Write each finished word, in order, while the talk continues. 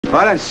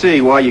I don't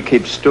see why you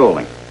keep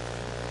stalling.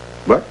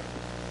 What?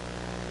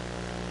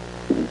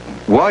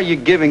 Why are you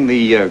giving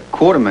the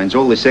quartermains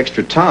all this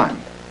extra time?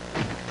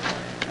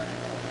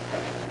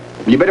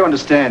 You better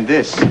understand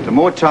this. The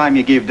more time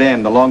you give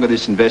them, the longer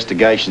this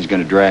investigation's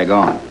going to drag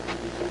on.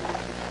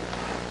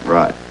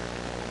 Right.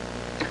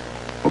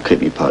 Well,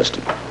 keep me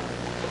posted.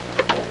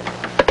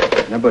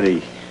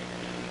 Nobody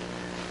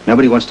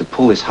wants to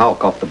pull this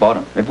hulk off the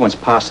bottom. Everyone's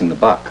passing the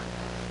buck.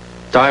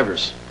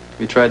 Divers.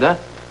 Have you tried that?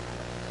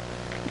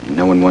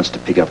 No one wants to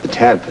pick up the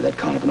tab for that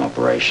kind of an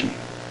operation.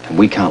 And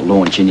we can't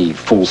launch any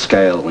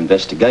full-scale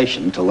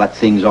investigation until that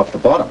thing's off the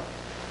bottom.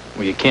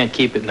 Well, you can't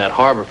keep it in that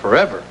harbor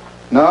forever.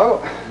 No,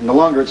 and the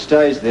longer it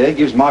stays there, it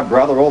gives my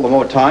brother all the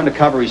more time to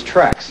cover his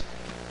tracks.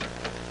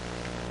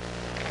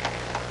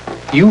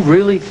 You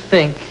really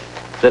think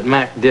that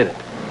Mac did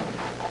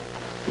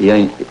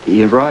it?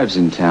 He arrives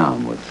in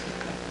town with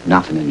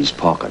nothing in his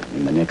pocket.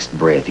 In the next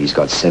breath, he's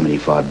got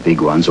 75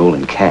 big ones, all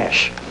in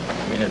cash.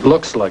 I mean, it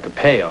looks like a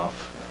payoff.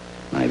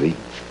 Maybe.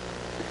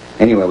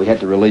 Anyway, we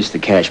had to release the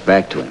cash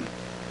back to him.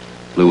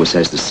 Lewis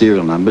has the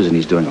serial numbers and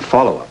he's doing a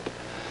follow-up.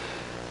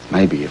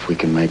 Maybe if we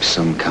can make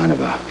some kind of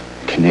a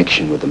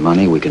connection with the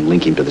money, we can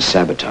link him to the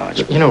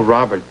sabotage. You know,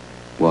 Robert...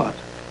 What?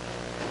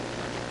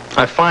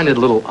 I find it a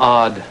little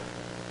odd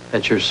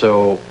that you're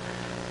so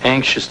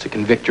anxious to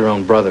convict your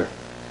own brother.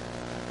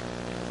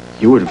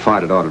 You wouldn't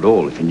find it odd at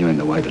all if you knew him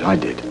the way that I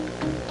did.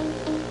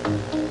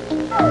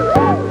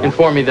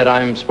 Inform me that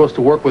I'm supposed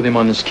to work with him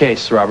on this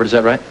case, Robert. Is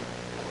that right?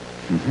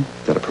 Mm-hmm.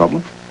 Is that a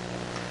problem?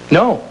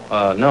 No,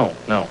 no,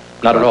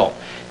 not at all.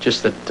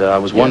 Just that I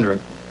was wondering...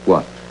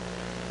 What?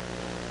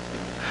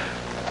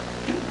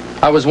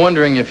 I was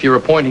wondering if you're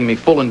appointing me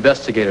full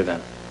investigator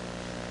then.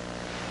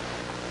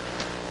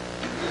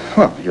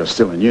 Well, you're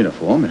still in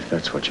uniform, if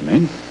that's what you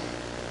mean.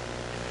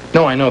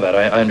 No, I know that.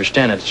 I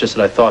understand it. It's just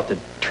that I thought that...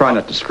 Try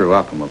not to screw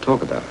up and we'll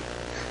talk about it.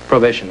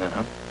 Probation then,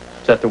 huh?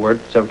 Is that the word?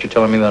 Is that what you're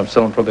telling me, that I'm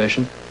still on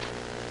probation?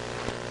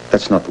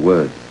 That's not the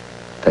word.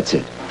 That's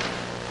it.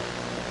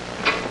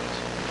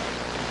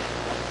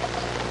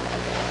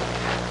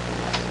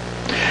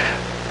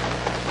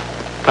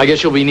 I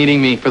guess you'll be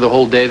needing me for the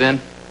whole day then?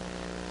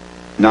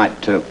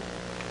 Night, too.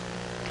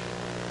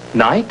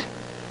 Night?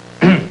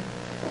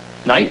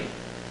 Night?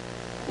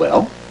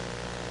 Well?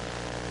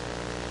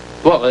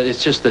 Well,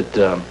 it's just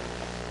that,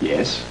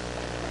 Yes?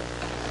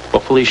 Well,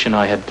 Felicia and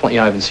I had I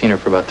haven't seen her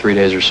for about 3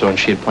 days or so, and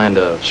she had planned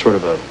a sort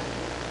of a...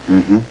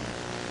 Mm-hmm.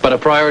 But a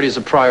priority is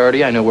a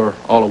priority. I know we're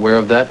all aware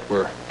of that.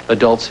 We're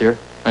adults here.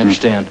 I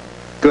understand.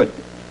 Good.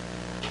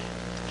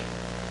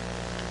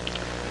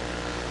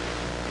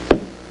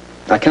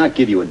 I can't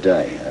give you a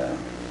day.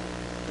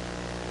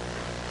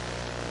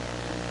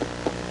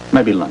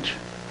 Maybe lunch.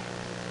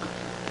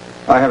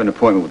 I have an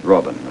appointment with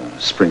Robin,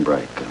 spring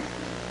break.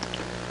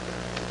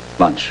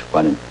 Lunch.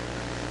 Why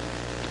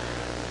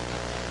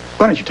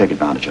don't you take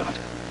advantage of it?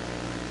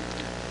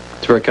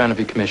 It's very kind of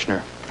you,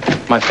 Commissioner.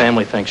 My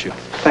family thanks you.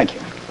 Thank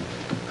you.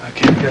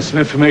 Okay, we got some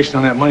information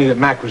on that money that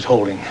Mac was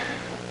holding.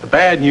 The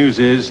bad news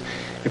is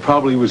it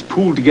probably was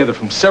pooled together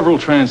from several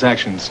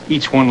transactions,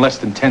 each one less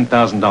than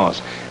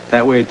 $10,000.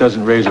 That way it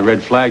doesn't raise a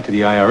red flag to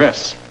the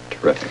IRS.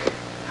 Terrific.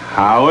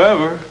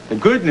 However, the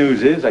good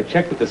news is I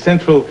checked with the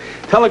Central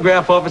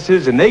Telegraph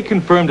offices and they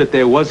confirmed that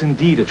there was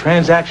indeed a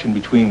transaction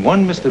between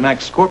one Mr.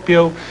 Max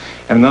Scorpio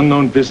and an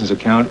unknown business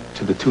account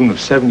to the tune of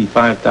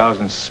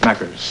 75,000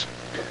 smackers.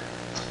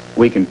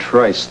 We can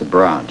trace the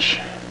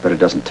branch, but it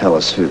doesn't tell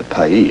us who the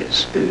payee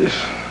is.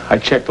 I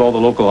checked all the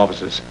local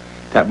offices.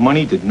 That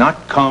money did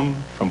not come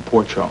from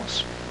Port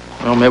Charles.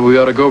 Well, maybe we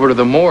ought to go over to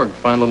the morgue,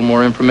 find a little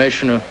more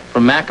information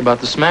from Mac about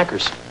the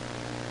smackers.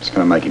 It's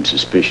going to make him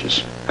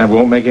suspicious. And it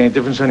won't make any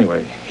difference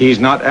anyway. He's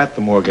not at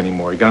the morgue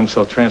anymore. He got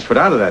himself transferred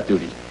out of that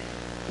duty.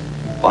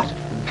 What?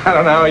 I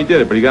don't know how he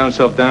did it, but he got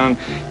himself down,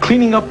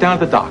 cleaning up down at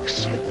the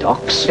docks. The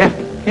docks?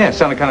 Yeah, it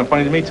sounded kind of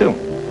funny to me, too.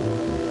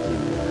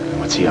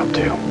 What's he up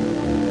to?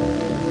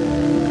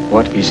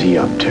 What is he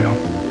up to?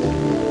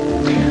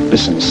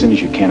 Listen, as soon as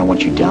you can, I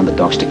want you down the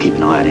docks to keep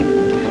an eye on him.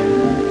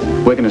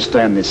 We're going to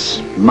stay on this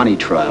money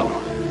trail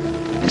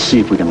and see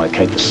if we can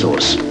locate the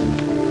source. Would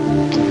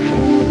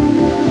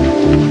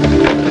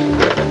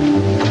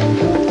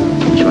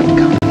you like to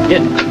come?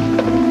 Yeah.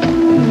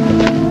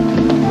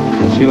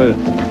 See you later.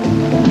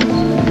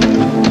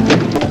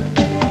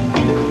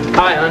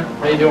 Hi, hon.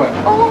 How you doing?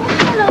 Oh,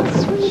 hello,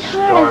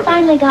 sweetheart. I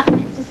finally got to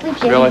sleep.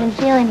 She hasn't been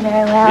feeling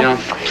very well. Yeah.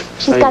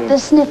 She's got the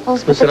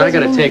sniffles. Listen, I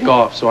got to take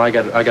off, so I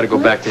got to go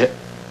back to it.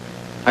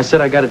 I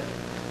said I got to...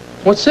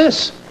 What's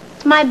this?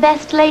 It's my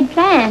best laid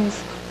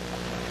plans.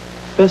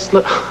 Best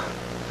li...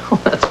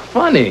 Oh, that's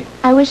funny.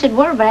 I wish it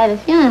were, but I have a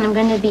feeling I'm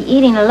going to be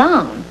eating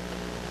alone.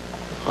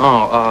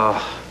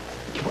 Oh,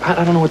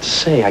 I don't know what to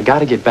say. I got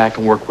to get back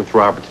and work with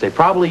Robert today.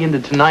 Probably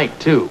into tonight,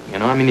 too. You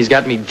know, I mean, he's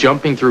got me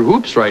jumping through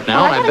hoops right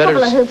now, I got a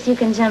couple of hoops you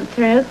can jump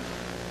through.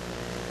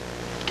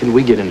 Can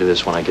we get into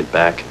this when I get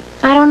back?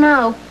 I don't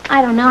know.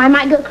 I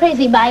might go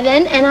crazy by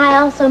then, and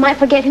I also might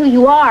forget who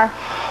you are.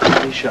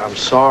 Felicia, I'm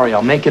sorry.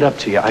 I'll make it up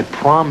to you. I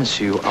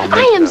promise you I'll make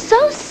it up. I am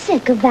so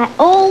sick of that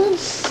old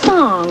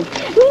song.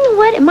 You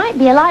what? It might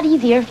be a lot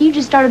easier if you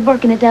just started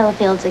working at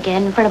Delafield's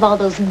again in front of all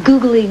those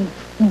googly,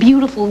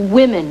 beautiful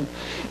women.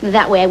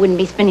 That way I wouldn't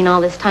be spending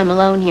all this time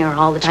alone here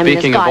all the time in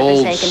this Speaking of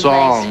old godforsaken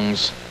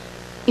songs...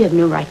 place. You have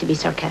no right to be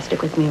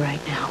sarcastic with me right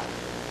now.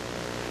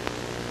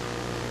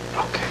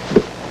 Okay.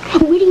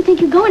 Where do you think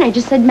you're going? I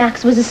just said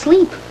Max was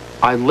asleep.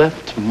 I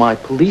left my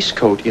police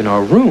coat in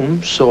our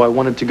room, so I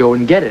wanted to go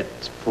and get it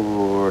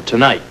for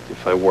tonight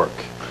if I work.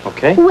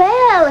 Okay?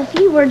 Well, if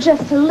you were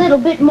just a little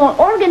bit more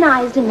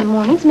organized in the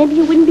mornings, maybe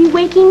you wouldn't be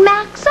waking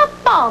Max up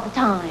all the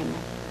time.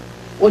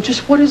 Well,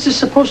 just what is this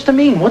supposed to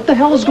mean? What the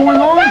hell is going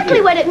on Exactly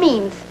here? what it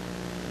means.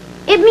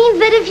 It means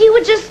that if you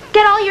would just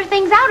get all your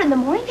things out in the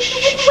morning,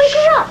 you wouldn't wake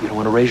her up. You don't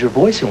want to raise your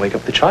voice and wake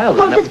up the child.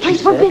 Well, if this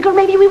place were bigger,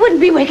 maybe we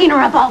wouldn't be waking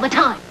her up all the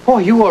time. Oh,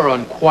 you are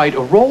on quite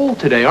a roll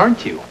today,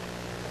 aren't you?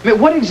 I mean,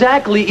 what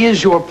exactly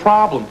is your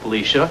problem,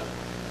 Felicia?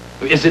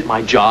 Is it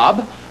my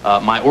job,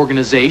 my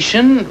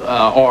organization,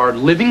 our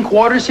living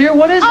quarters here?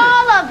 What is it?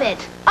 All of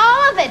it.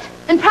 All of it.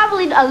 And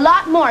probably a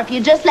lot more if you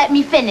just let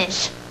me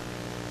finish.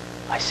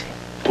 I see.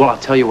 Well, I'll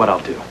tell you what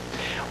I'll do.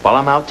 While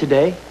I'm out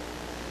today,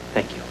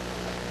 thank you,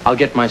 I'll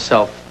get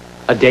myself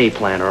a day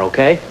planner,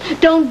 okay?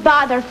 Don't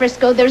bother,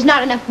 Frisco. There's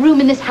not enough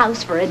room in this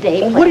house for a day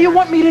Well, planner. what do you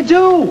want me to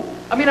do?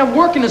 I mean, I'm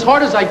working as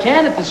hard as I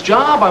can at this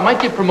job. I might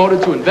get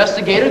promoted to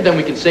investigator, then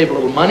we can save a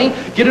little money,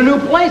 get a new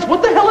place.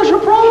 What the hell is your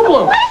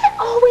problem? Why is it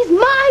always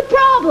my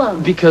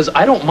problem? Because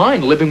I don't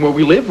mind living where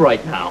we live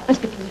right now. It's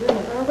because you're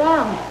never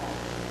around.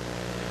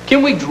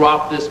 Can we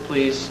drop this,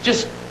 please?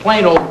 Just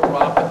plain old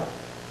drop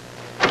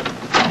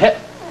it.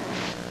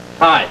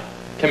 Hi,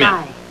 come in.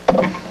 Hi.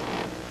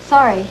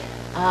 Sorry,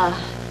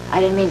 I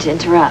didn't mean to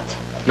interrupt.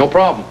 No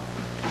problem.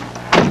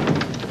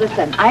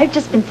 Listen, I've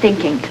just been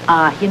thinking,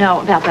 you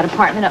know, about that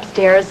apartment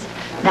upstairs.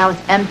 Now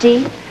it's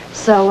empty.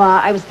 So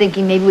I was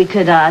thinking maybe we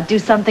could do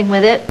something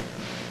with it.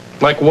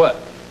 Like what?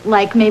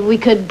 Like maybe we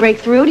could break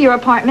through to your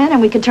apartment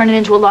and we could turn it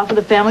into a loft with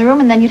a family room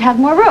and then you'd have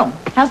more room.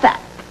 How's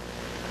that?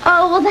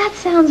 Oh, well, that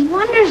sounds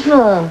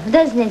wonderful,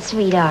 doesn't it,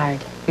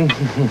 sweetheart?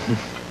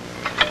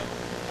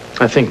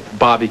 I think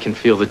Bobby can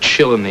feel the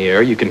chill in the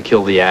air. You can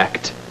kill the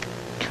act.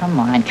 Come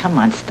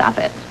on, stop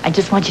it. I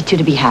just want you two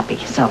to be happy.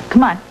 So,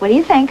 come on, what do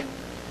you think?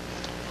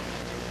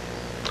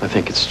 I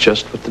think it's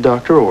just what the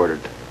doctor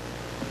ordered.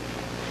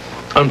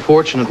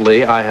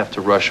 Unfortunately, I have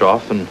to rush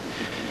off and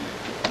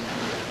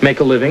make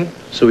a living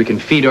so we can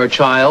feed our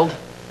child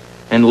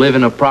and live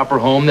in a proper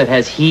home that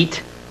has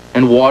heat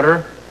and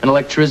water and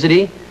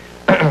electricity.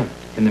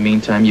 In the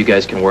meantime, you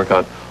guys can work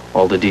out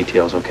all the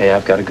details, okay?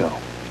 I've got to go.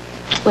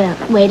 Well,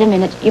 wait a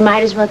minute. You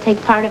might as well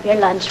take part of your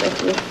lunch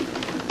with you.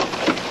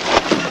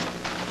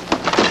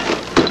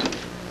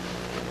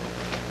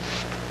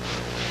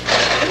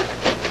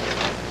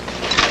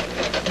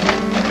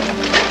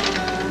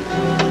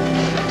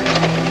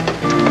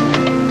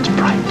 It's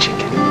fried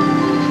chicken.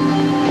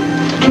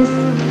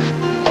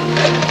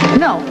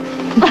 No.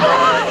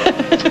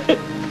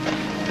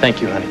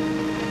 Thank you, honey.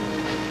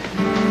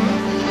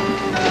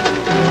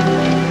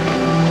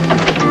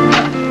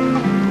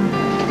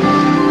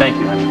 Thank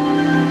you, honey.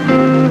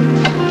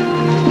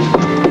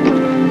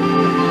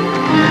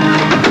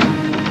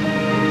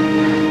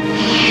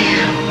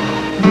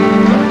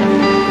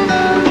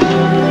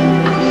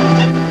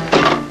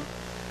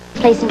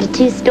 Place into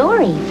 2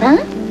 stories, huh?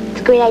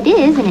 It's a great idea,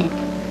 isn't it?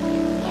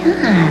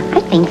 Yeah,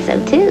 I think so,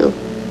 too.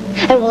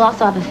 And we'll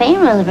also have a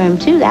family room,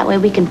 too. That way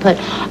we can put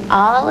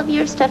all of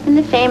your stuff in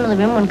the family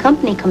room when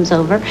company comes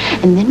over,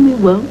 and then we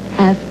won't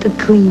have to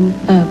clean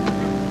up.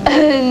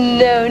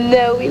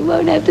 No, we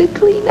won't have to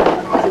clean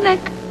up. Isn't that...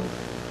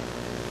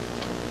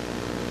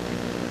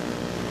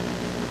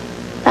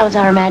 That was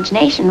our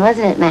imagination,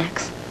 wasn't it,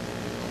 Max?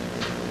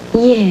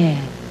 Yeah,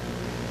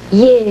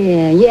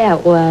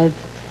 it was.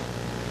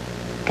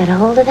 Got a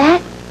hold of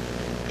that?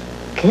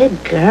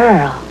 Good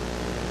girl.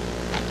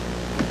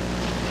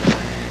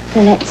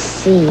 Let's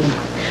see.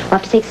 We'll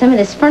have to take some of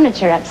this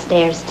furniture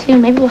upstairs, too.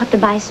 Maybe we'll have to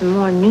buy some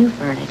more new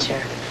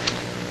furniture.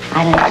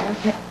 I don't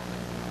know.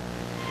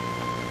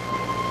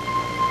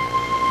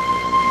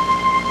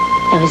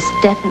 It was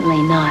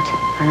definitely not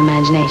our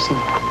imagination,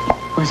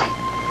 was it?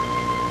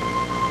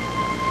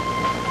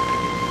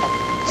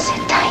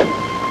 Sit tight.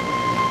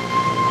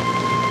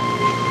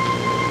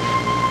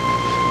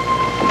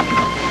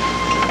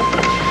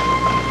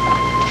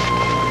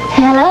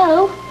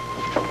 Hello?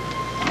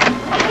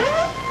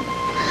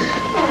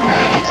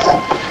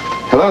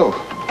 Hello.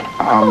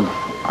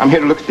 I'm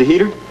here to look at the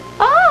heater.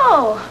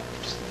 Oh,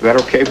 Is that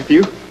okay with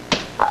you?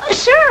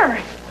 sure.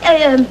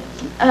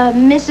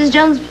 Mrs.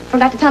 Jones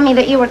forgot to tell me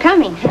that you were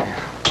coming.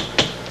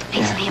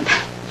 Thanks, ma'am.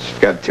 She's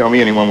got to tell me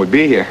anyone would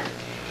be here.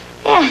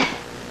 Yeah.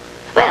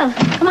 Well,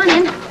 come on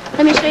in.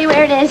 Let me show you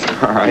where it is.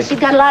 All right. She's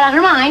got a lot on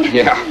her mind.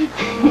 Yeah.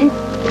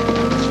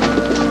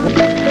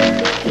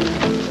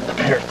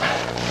 Here.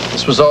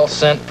 This was all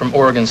sent from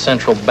Oregon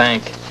Central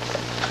Bank.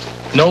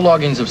 No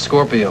logins of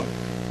Scorpio.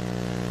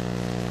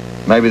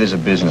 Maybe there's a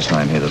business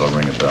name here that'll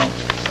ring a bell.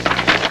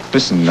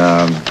 Listen,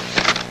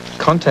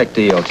 contact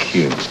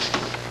ELQ.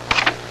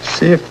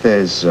 See if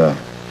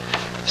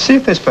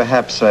there's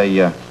perhaps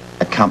a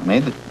a company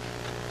that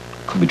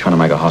could be trying to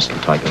make a hostile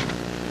takeover.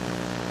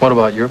 What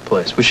about your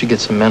place? We should get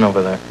some men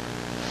over there.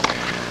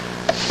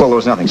 Well, there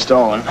was nothing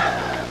stolen.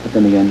 But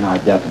then again, I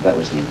doubt that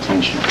was the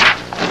intention.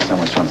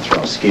 Someone's trying to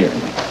throw a scare at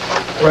me.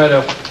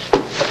 Righto.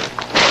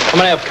 I'm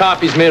gonna have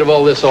copies made of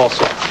all this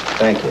also.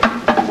 Thank you.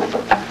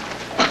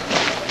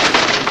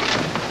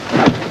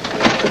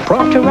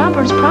 Dr.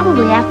 Robert's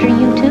probably after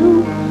you,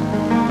 too.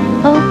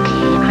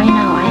 Okay, I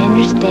know. I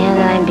understand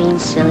that I'm being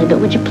silly, but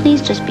would you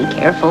please just be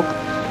careful?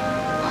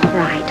 All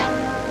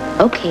right.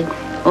 Okay,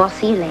 well, I'll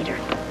see you later.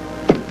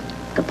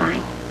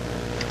 Goodbye.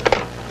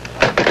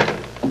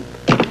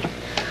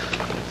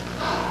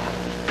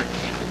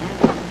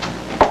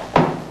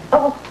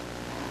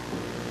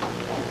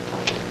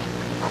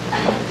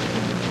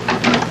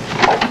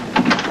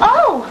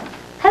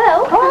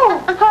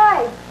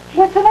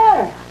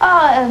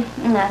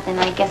 Nothing.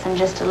 I guess I'm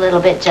just a little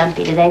bit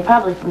jumpy today,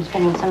 probably from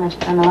spending so much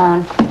time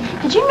alone.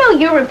 Did you know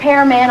your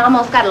repairman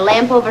almost got a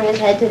lamp over his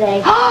head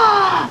today?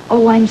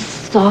 Oh, I'm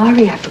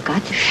sorry. I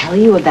forgot to tell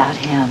you about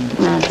him.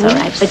 That's all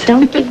right, but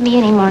don't give me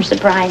any more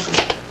surprises.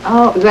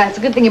 Oh, that's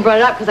a good thing you brought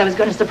it up, because I was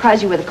going to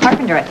surprise you with a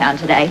carpenter I found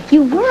today.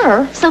 You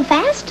were? So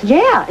fast?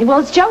 Yeah. Well,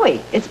 it's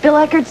Joey. It's Bill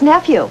Eckert's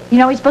nephew. You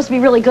know, he's supposed to be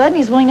really good, and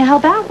he's willing to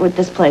help out with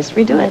this place.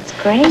 Redo it. That's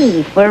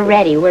great. We're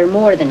ready. We're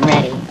more than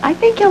ready. I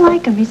think you'll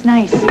like him. He's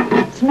nice.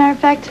 As a matter of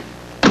fact,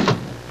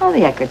 all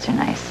the Eckerts are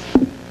nice.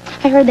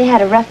 I heard they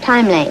had a rough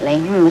time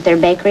lately, with their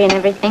bakery and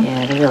everything.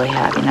 Yeah, they really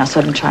have, you know, so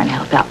I've been trying to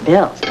help out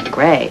Bill. It's been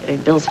great.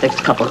 Bill's fixed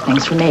a couple of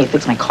things for me. He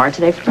fixed my car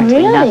today for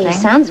practically nothing. Really?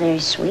 Sounds very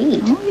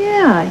sweet.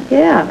 Oh,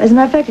 yeah. As a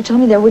matter of fact, he told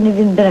me there wouldn't have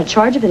even been a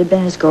charge if it had been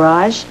in his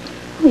garage.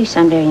 Well, you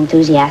sound very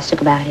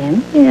enthusiastic about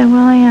him. Yeah,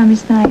 well, I am.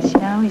 He's nice, you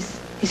know.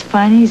 He's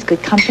funny. He's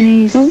good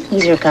company.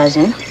 He's your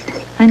cousin.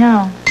 I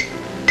know.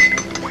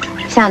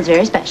 He sounds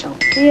very special.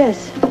 He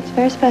is. It's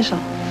very special.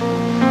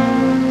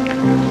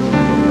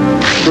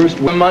 First,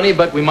 money,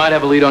 but we might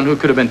have a lead on who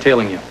could have been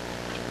tailing you.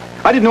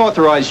 I didn't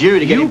authorize you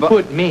to get You him...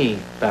 put me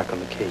back on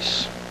the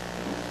case.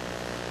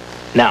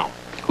 Now,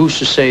 who's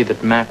to say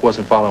that Mac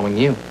wasn't following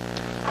you?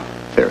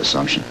 Fair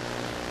assumption.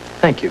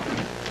 Thank you.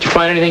 Did you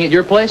find anything at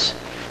your place?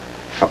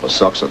 A couple of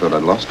socks I thought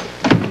I'd lost.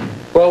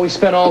 Well, we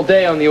spent all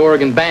day on the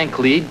Oregon Bank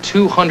lead.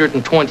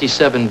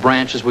 227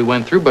 branches we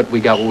went through, but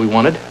we got what we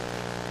wanted.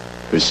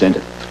 Who sent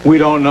it? We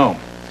don't know.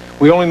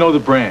 We only know the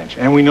branch,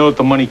 and we know that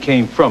the money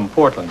came from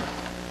Portland.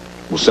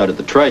 Well, so did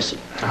the Tracy.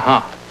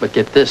 Aha, but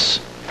get this.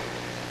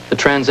 The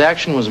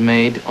transaction was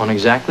made on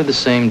exactly the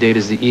same date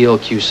as the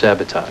ELQ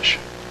sabotage.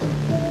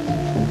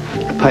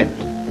 A payment?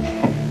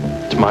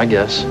 It's my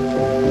guess.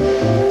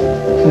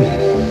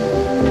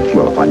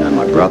 Well, if I know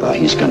my brother,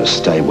 he's going to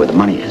stay where the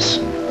money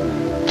is.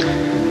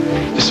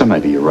 So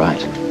maybe you're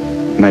right.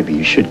 Maybe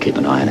you should keep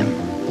an eye on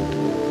him.